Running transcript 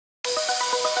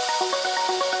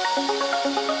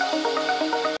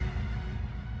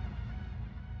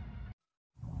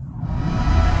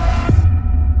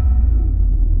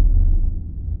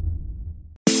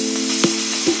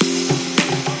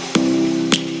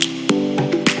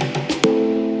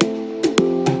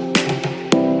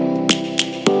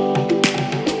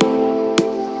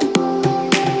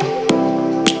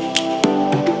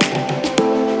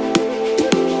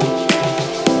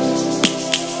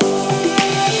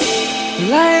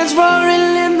lions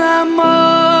roaring in the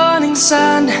morning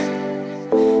sun,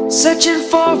 searching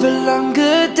for a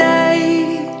longer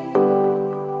day.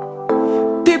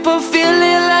 People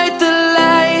feeling like the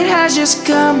light has just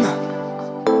come.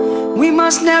 We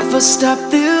must never stop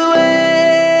the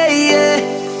way.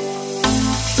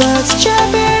 Birds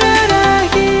jumping and I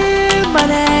hear my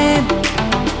name,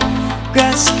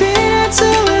 grasping into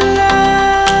a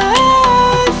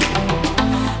life.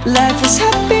 Life is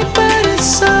happy but it's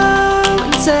so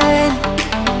insane.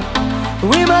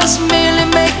 We must merely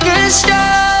make a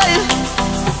start.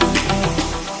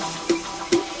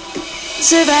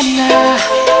 Savannah,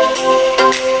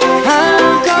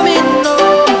 I'm coming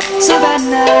home.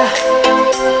 Savannah,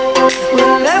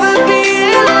 we'll never be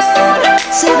alone.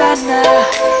 Savannah,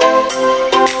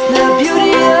 the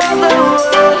beauty of the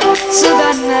world.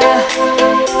 Savannah,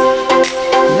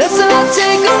 let's all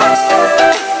take a walk.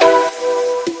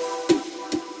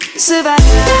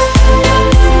 Savannah,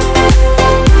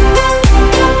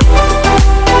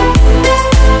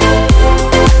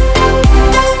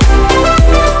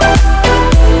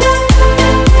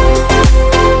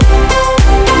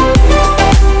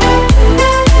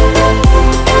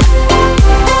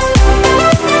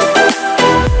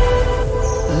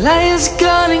 lion's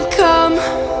gonna come.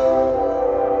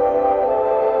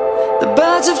 The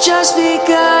birds have just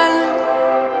begun.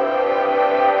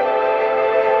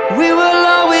 We will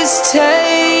always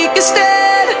take a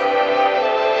stand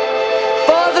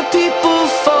for the people,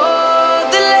 for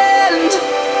the land.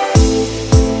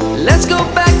 Let's go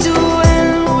back to when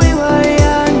we were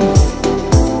young.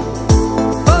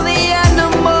 For the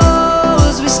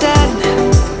animals we stand.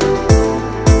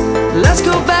 Let's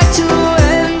go back to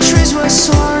when trees were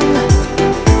swung,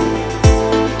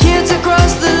 kids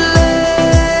across the land.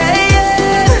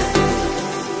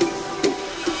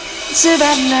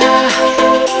 Savannah,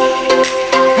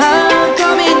 I'm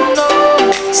coming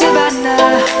home. Savannah,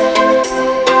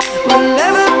 we'll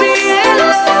never be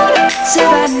alone.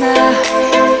 Savannah,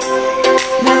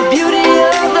 the beauty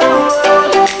of the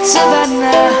world.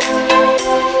 Savannah,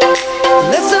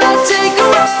 let's all take a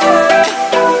walk.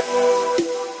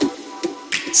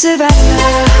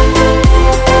 Savannah,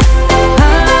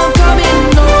 I'm coming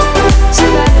home.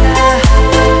 Savannah,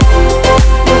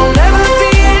 we'll never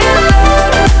be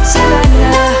alone.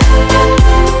 Savannah,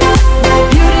 the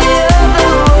beauty of the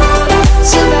world.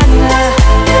 Savannah,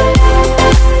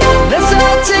 let's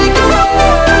all take a walk.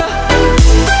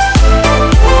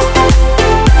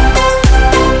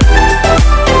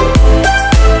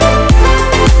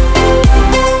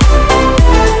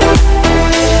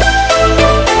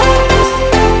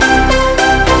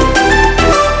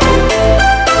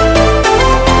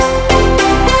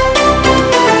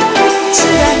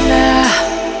 Savannah,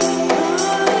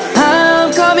 I'm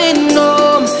coming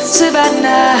home.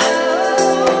 Savannah,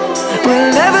 we'll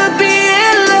never be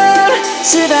alone.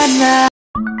 Savannah.